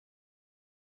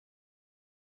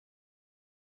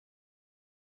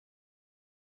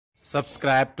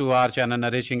Subscribe to our channel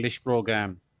Naresh English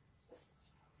program.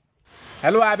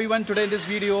 Hello everyone, today in this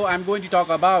video I'm going to talk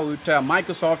about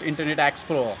Microsoft Internet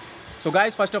Explorer. So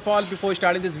guys, first of all, before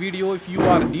starting this video, if you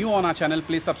are new on our channel,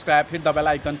 please subscribe, hit the bell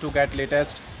icon to get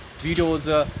latest videos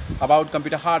about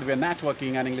computer hardware,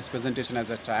 networking and English presentation,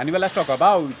 etc. Anyway, let's talk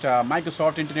about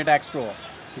Microsoft Internet Explorer.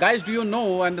 Guys, do you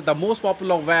know and the most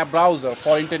popular web browser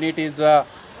for internet is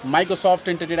Microsoft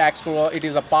Internet Explorer. It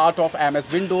is a part of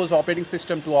MS Windows operating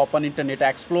system. To open Internet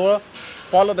Explorer,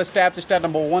 follow the steps. Step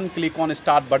number 1, click on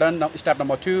Start button. Step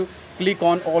number 2, click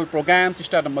on All Programs.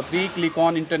 Step number 3, click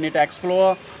on Internet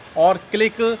Explorer or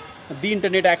click the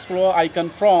Internet Explorer icon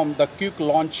from the quick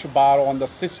launch bar on the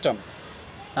system.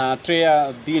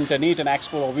 The Internet and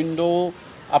Explorer window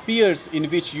appears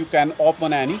in which you can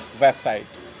open any website.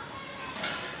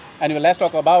 Anyway, let's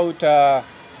talk about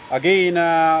again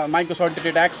Microsoft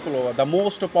Internet Explorer, the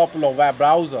most popular web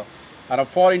browser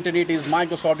for internet is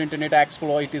Microsoft Internet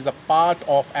Explorer. It is a part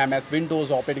of MS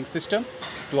Windows operating system.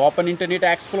 To open Internet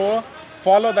Explorer,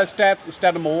 follow the steps.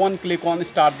 Step number 1, click on the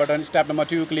Start button. Step number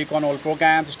 2, click on All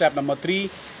Programs. Step number 3,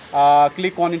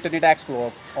 click on Internet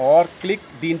Explorer or click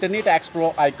the Internet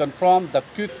Explorer icon from the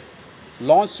quick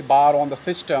launch bar on the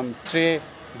system. The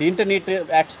Internet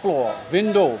Explorer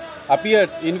window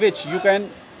appears in which you can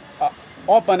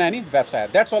open any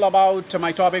website. That's all about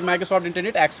my topic, Microsoft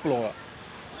Internet Explorer.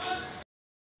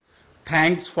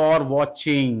 Thanks for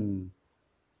watching.